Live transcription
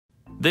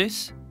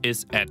This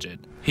is Ajit.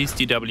 He's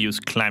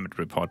DW's climate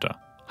reporter.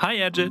 Hi,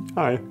 Ajit.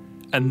 Hi.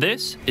 And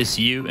this is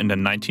you in the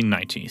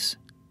 1990s.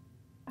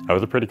 I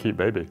was a pretty cute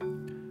baby.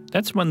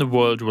 That's when the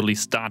world really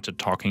started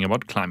talking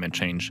about climate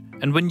change,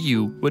 and when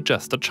you were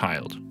just a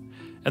child.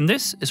 And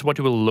this is what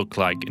it will look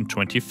like in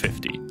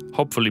 2050.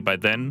 Hopefully by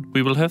then,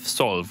 we will have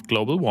solved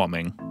global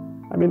warming.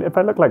 I mean, if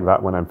I look like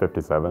that when I'm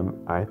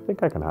 57, I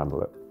think I can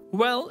handle it.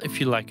 Well, if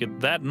you like it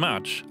that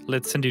much,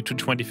 let's send you to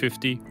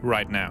 2050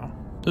 right now.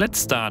 Let's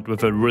start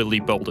with a really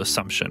bold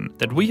assumption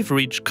that we have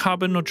reached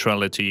carbon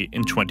neutrality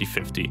in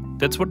 2050.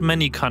 That's what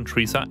many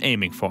countries are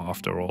aiming for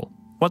after all.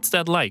 What's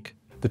that like?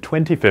 The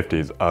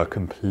 2050s are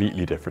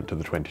completely different to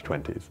the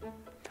 2020s.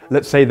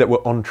 Let's say that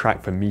we're on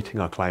track for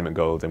meeting our climate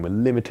goals and we're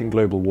limiting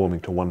global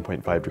warming to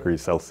 1.5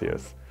 degrees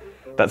Celsius.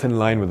 That's in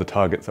line with the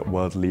targets that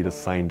world leaders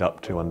signed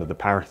up to under the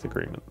Paris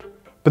Agreement.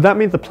 But that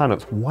means the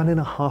planet's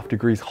 1.5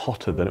 degrees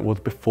hotter than it was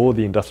before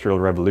the Industrial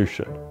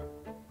Revolution.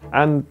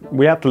 And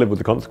we have to live with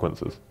the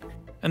consequences.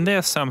 And there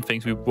are some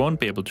things we won't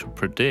be able to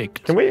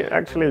predict. Can we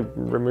actually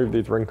remove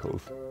these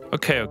wrinkles?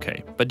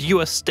 Okay, but you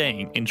are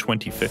staying in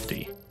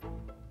 2050.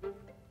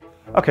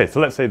 Okay, so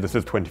let's say this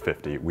is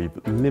 2050. We've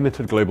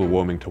limited global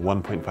warming to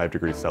 1.5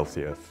 degrees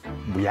Celsius.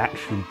 We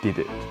actually did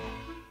it.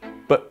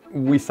 But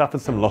we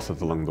suffered some losses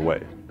along the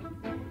way.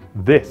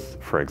 This,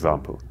 for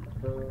example,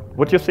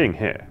 what you're seeing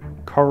here,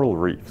 coral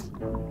reefs,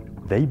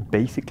 they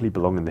basically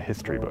belong in the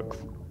history books.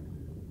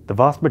 The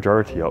vast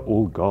majority are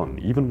all gone.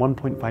 Even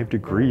 1.5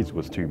 degrees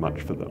was too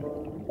much for them.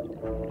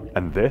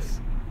 And this,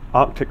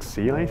 Arctic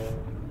sea ice?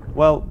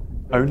 Well,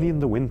 only in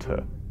the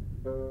winter.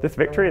 This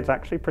victory is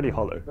actually pretty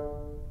hollow.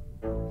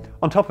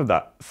 On top of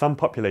that, some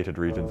populated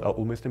regions are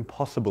almost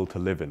impossible to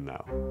live in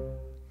now.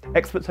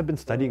 Experts have been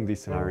studying these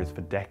scenarios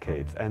for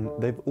decades, and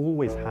they've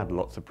always had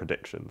lots of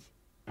predictions.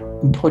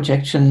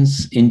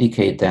 Projections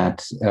indicate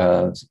that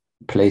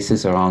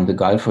places around the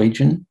Gulf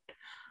region,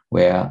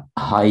 where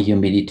high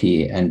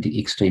humidity and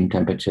extreme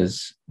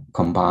temperatures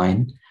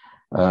combine,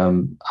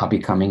 are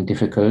becoming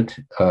difficult.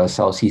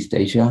 Southeast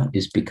Asia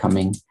is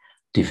becoming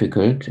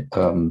difficult,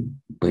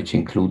 which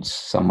includes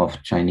some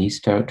of Chinese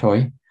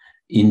territory.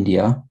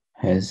 India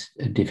has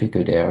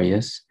difficult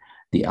areas.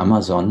 The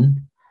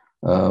Amazon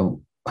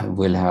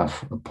will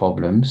have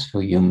problems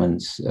for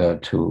humans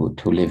to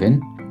live in.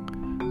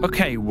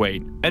 Okay,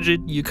 wait.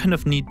 Ajit, you kind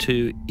of need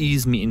to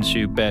ease me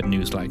into bad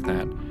news like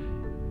that.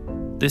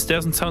 This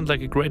doesn't sound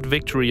like a great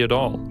victory at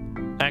all.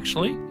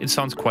 Actually, it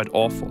sounds quite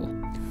awful.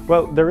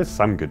 Well, there is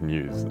some good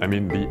news. I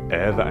mean, the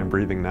air that I'm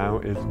breathing now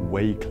is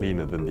way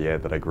cleaner than the air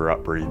that I grew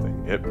up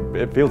breathing.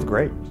 It feels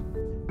great.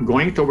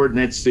 Going toward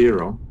net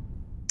zero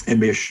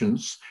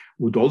emissions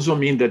would also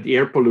mean that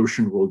air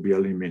pollution will be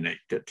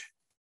eliminated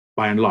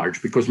by and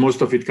large, because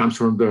most of it comes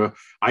from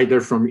either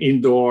from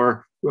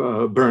indoor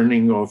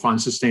burning of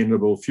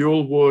unsustainable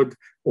fuel wood,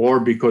 or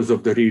because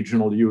of the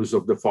regional use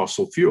of the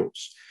fossil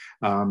fuels,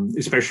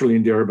 especially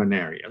in the urban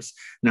areas.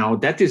 Now,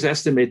 that is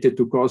estimated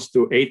to cost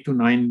to 8 to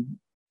 9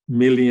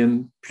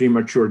 million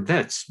premature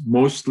deaths,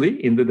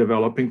 mostly in the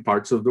developing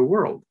parts of the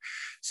world.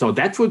 So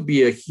that would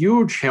be a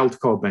huge health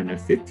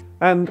co-benefit.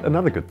 And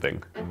another good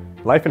thing,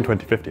 life in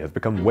 2050 has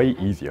become way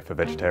easier for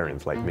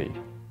vegetarians like me.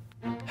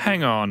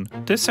 Hang on,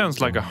 this sounds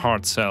like a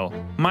hard sell.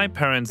 My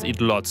parents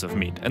eat lots of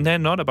meat, and they're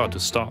not about to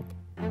stop.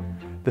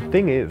 The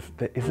thing is,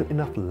 there isn't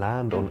enough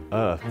land on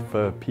Earth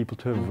for people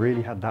to have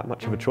really had that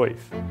much of a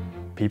choice.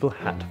 People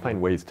had to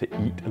find ways to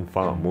eat and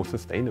farm more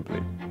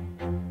sustainably.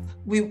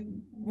 We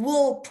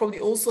will probably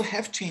also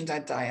have changed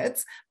our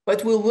diets,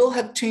 but we will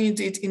have changed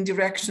it in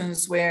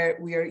directions where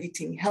we are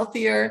eating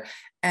healthier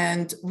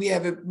and we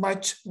have a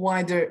much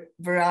wider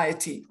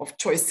variety of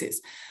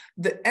choices.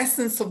 The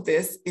essence of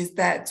this is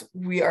that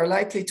we are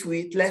likely to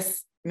eat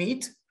less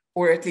meat,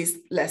 or at least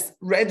less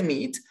red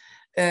meat,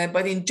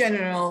 but in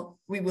general,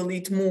 we will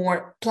eat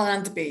more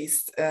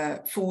plant-based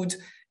food,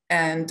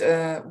 and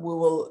we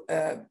will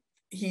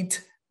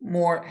eat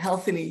more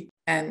healthily,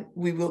 and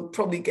we will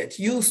probably get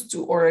used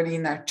to already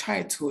in our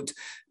childhood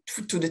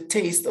to the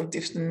taste of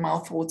different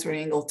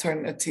mouth-watering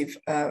alternative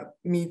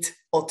meat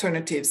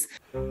alternatives.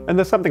 And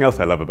there's something else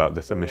I love about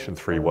this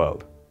emissions-free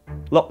world.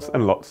 Lots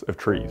and lots of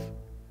trees.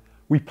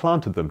 We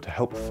planted them to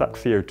help suck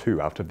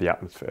CO2 out of the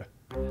atmosphere.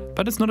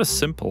 But it's not as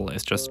simple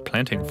as just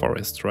planting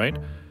forests, right?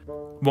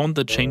 Won't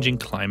the changing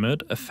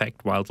climate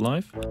affect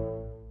wildlife?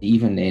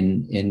 Even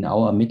in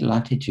our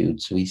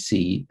mid-latitudes, we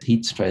see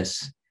heat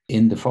stress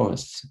in the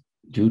forests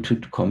due to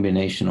the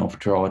combination of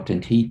drought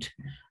and heat.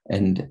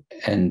 And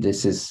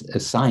this is a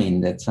sign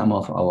that some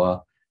of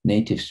our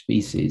native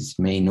species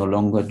may no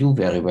longer do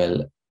very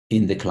well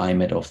in the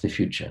climate of the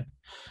future.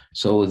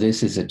 So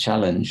this is a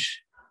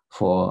challenge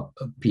for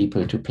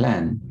people to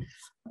plan.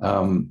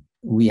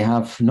 We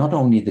have not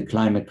only the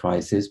climate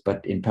crisis,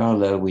 but in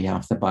parallel, we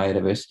have the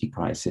biodiversity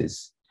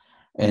crisis.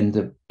 And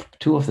the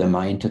two of them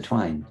are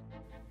intertwined.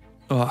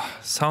 Oh,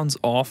 sounds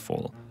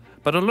awful.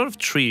 But a lot of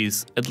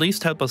trees at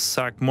least help us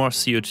suck more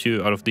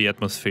CO2 out of the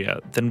atmosphere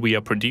than we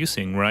are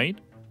producing, right?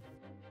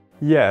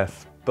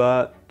 Yes,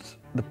 but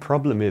the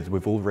problem is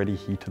we've already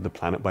heated the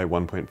planet by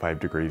 1.5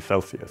 degrees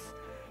Celsius.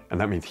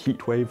 and that means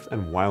heat waves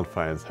and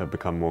wildfires have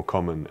become more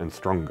common and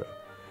stronger.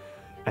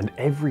 And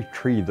every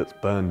tree that's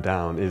burned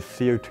down is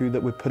CO2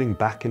 that we're putting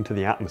back into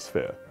the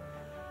atmosphere.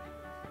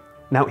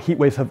 Now, heat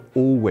waves have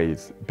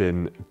always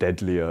been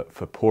deadlier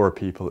for poorer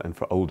people and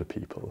for older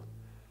people,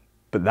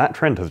 but that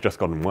trend has just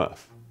gotten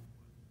worse.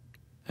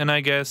 And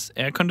I guess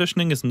air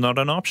conditioning is not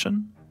an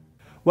option?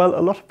 Well,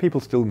 a lot of people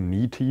still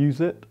need to use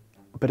it,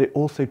 but it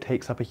also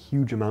takes up a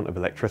huge amount of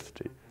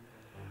electricity.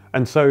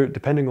 And so,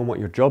 depending on what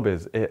your job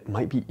is, it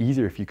might be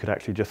easier if you could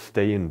actually just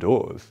stay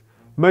indoors.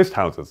 Most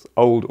houses,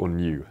 old or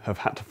new, have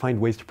had to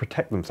find ways to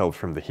protect themselves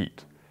from the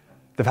heat.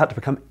 They've had to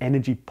become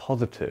energy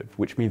positive,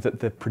 which means that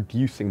they're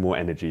producing more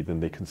energy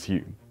than they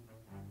consume.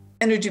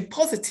 Energy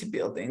positive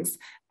buildings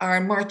are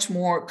much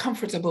more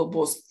comfortable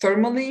both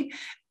thermally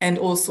and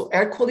also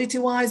air quality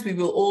wise. We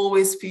will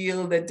always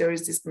feel that there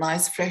is this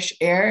nice fresh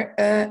air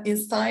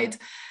inside.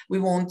 We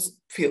won't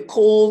feel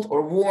cold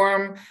or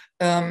warm.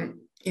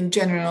 In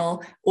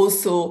general,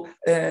 also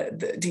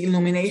the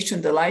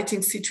illumination, the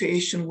lighting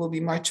situation will be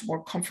much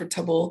more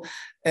comfortable,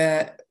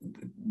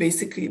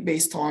 basically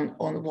based on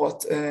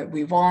what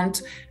we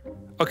want.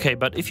 Okay,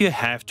 but if you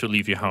have to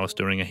leave your house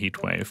during a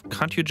heat wave,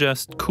 can't you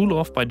just cool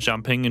off by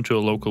jumping into a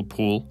local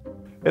pool?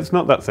 It's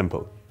not that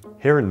simple.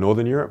 Here in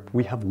Northern Europe,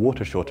 we have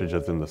water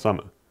shortages in the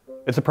summer.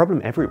 It's a problem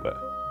everywhere.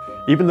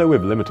 Even though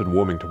we've limited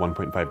warming to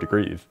 1.5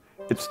 degrees,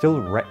 it's still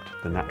wrecked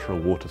the natural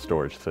water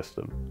storage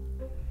system.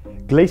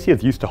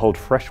 Glaciers used to hold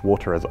fresh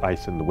water as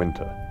ice in the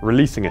winter,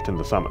 releasing it in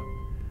the summer,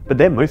 but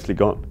they're mostly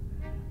gone.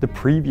 The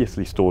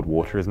previously stored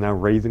water is now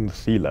raising the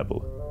sea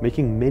level,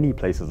 making many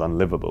places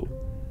unlivable.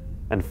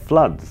 And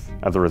floods,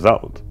 as a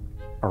result,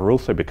 are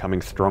also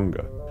becoming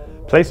stronger.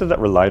 Places that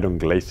relied on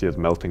glaciers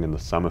melting in the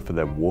summer for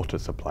their water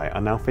supply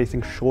are now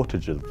facing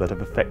shortages that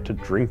have affected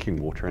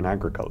drinking water and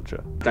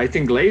agriculture. I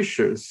think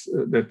glaciers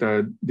that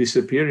are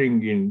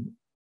disappearing in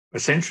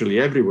essentially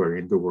everywhere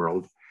in the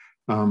world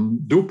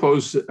do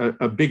pose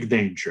a big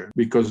danger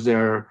because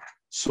they're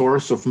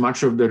source of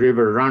much of the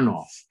river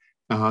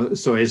runoff.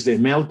 So as they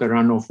melt, the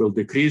runoff will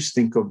decrease.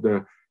 Think of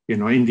the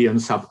Indian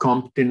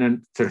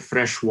subcontinent. The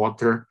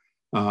freshwater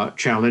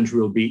challenge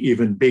will be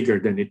even bigger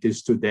than it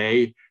is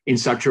today in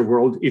such a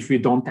world if we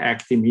don't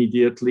act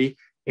immediately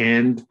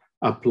and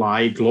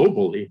apply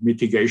globally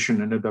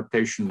mitigation and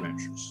adaptation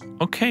measures.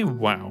 Okay,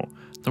 wow.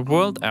 The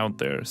world out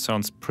there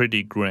sounds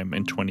pretty grim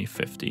in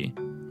 2050.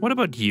 What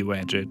about you,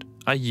 Ajit?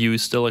 Are you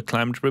still a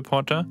climate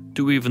reporter?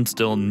 Do we even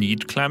still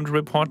need climate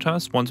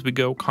reporters once we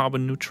go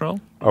carbon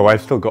neutral? Oh,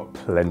 I've still got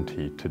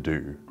plenty to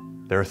do.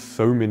 There are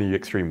so many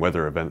extreme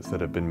weather events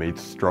that have been made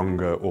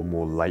stronger or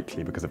more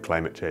likely because of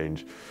climate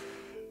change.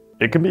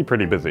 It can be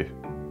pretty busy.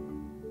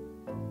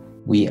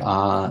 We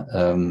are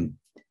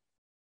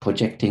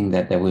projecting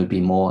that there will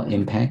be more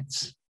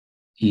impacts,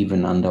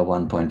 even under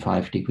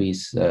 1.5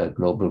 degrees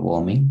global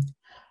warming.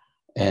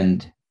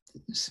 And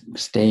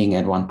staying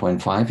at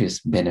 1.5 is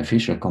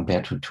beneficial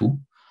compared to 2.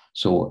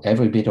 So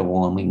every bit of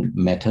warming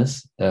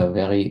matters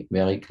very,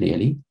 very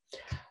clearly.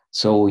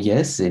 So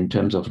yes, in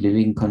terms of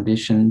living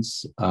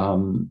conditions,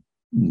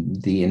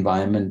 the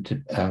environment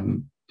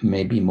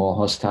may be more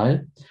hostile,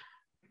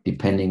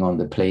 depending on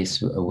the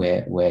place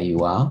where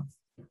you are.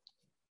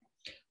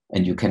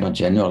 And you cannot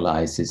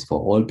generalize this for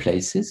all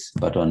places,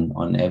 but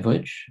on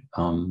average,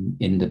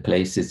 in the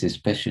places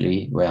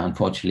especially where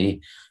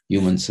unfortunately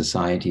human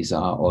societies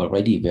are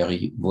already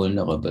very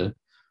vulnerable,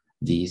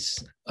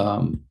 these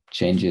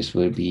changes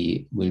will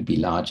be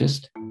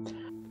largest.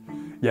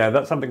 Yeah,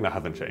 that's something that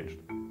hasn't changed.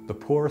 The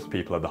poorest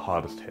people are the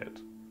hardest hit.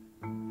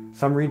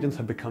 Some regions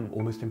have become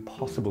almost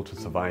impossible to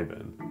survive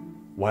in,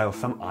 while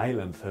some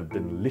islands have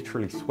been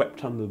literally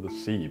swept under the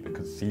sea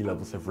because sea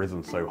levels have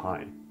risen so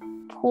high.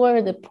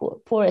 The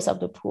poorest of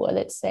the poor,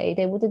 let's say,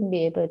 they wouldn't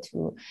be able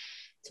to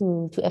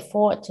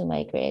afford to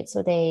migrate.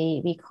 So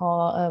we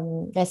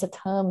call, there's a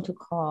term to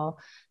call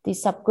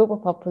this subgroup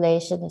of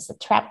population as a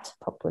trapped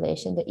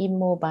population, the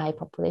immobile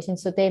population.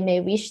 So they may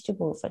wish to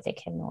move, but they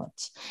cannot.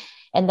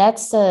 And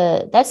that's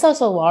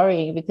also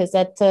worrying because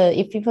that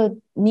if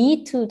people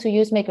need to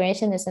use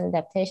migration as an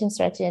adaptation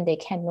strategy and they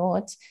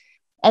cannot,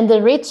 and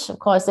the rich, of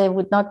course, they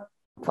would not,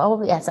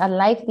 probably, it's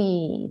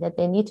unlikely that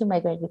they need to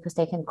migrate because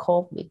they can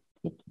cope with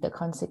the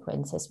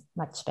consequences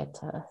much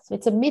better. So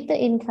it's a middle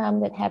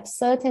income that have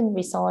certain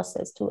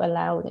resources to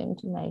allow them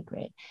to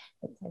migrate,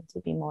 that tend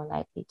to be more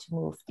likely to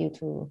move due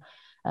to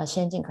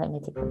changing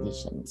climatic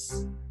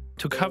conditions.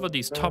 To cover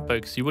these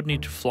topics, you would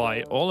need to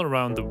fly all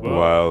around the world.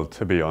 Well,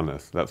 to be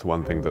honest, that's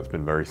one thing that's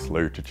been very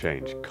slow to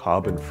change.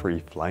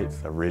 Carbon-free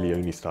flights are really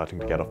only starting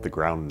to get off the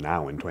ground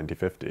now in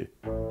 2050.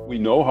 We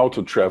know how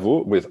to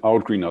travel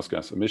without greenhouse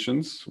gas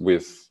emissions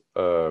with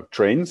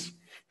trains.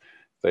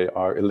 They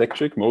are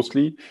electric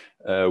mostly.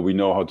 We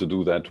know how to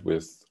do that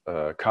with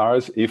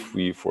cars. If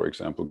we, for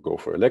example, go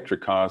for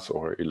electric cars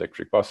or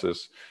electric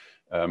buses,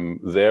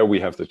 there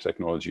we have the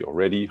technology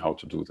already how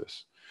to do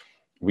this.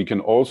 We can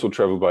also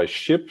travel by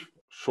ship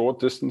short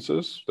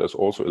distances. There's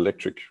also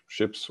electric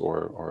ships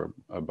or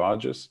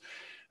barges.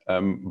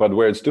 But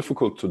where it's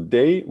difficult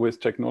today with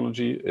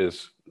technology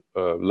is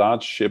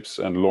large ships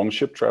and long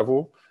ship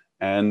travel.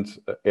 and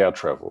air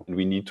travel. And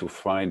we need to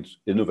find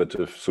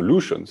innovative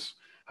solutions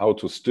how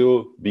to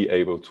still be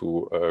able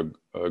to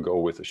go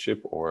with a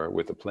ship or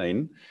with a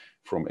plane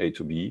from A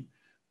to B.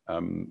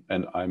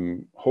 And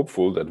I'm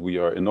hopeful that we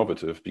are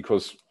innovative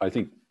because I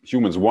think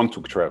humans want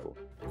to travel.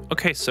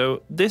 Okay,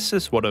 so this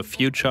is what a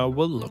future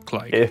will look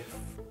like. If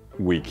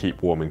we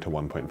keep warming to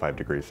 1.5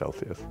 degrees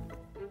Celsius.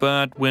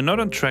 But we're not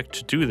on track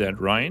to do that,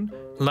 right?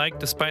 Like,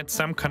 despite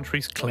some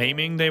countries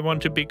claiming they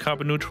want to be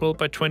carbon neutral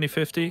by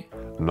 2050?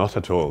 Not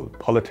at all.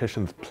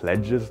 Politicians'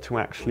 pledges to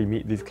actually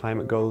meet these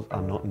climate goals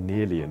are not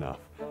nearly enough.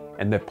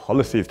 And their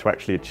policies to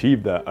actually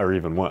achieve that are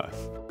even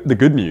worse. The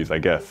good news, I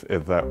guess,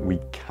 is that we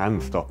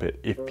can stop it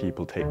if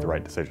people take the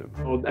right decisions.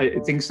 Well, I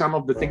think some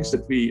of the things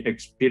that we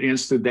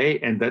experience today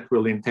and that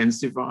will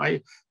intensify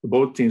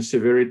both in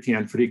severity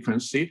and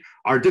frequency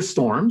are the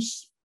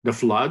storms, the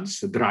floods,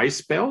 the dry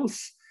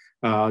spells.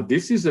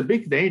 This is a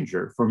big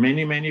danger for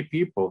many, many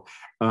people.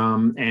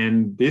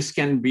 And this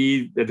can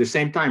be, at the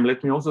same time,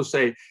 let me also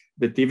say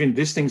that even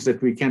these things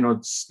that we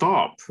cannot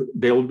stop,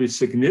 they'll be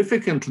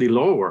significantly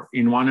lower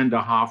in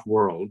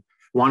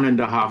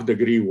 1.5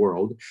 degree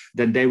world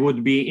than they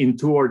would be in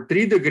 2 or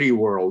 3 degree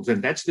worlds.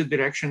 And that's the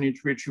direction in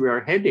which we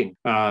are heading.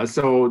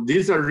 So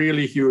these are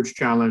really huge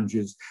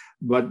challenges.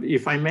 But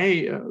if I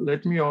may,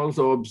 let me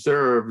also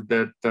observe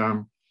that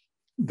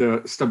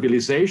the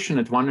stabilization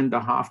at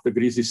 1.5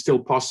 degrees is still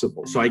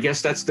possible. So I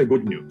guess that's the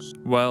good news.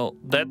 Well,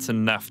 that's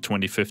enough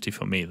 2050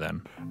 for me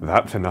then.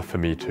 That's enough for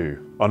me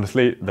too.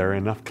 Honestly, there are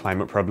enough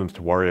climate problems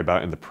to worry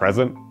about in the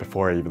present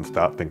before I even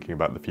start thinking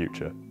about the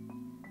future.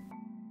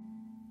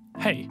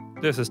 Hey,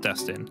 this is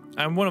Dustin.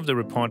 I'm one of the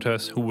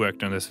reporters who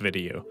worked on this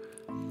video.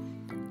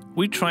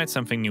 We tried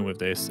something new with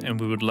this and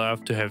we would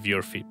love to have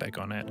your feedback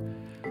on it.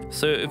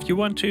 So if you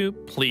want to,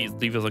 please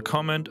leave us a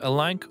comment, a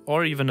like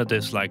or even a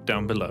dislike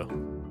down below.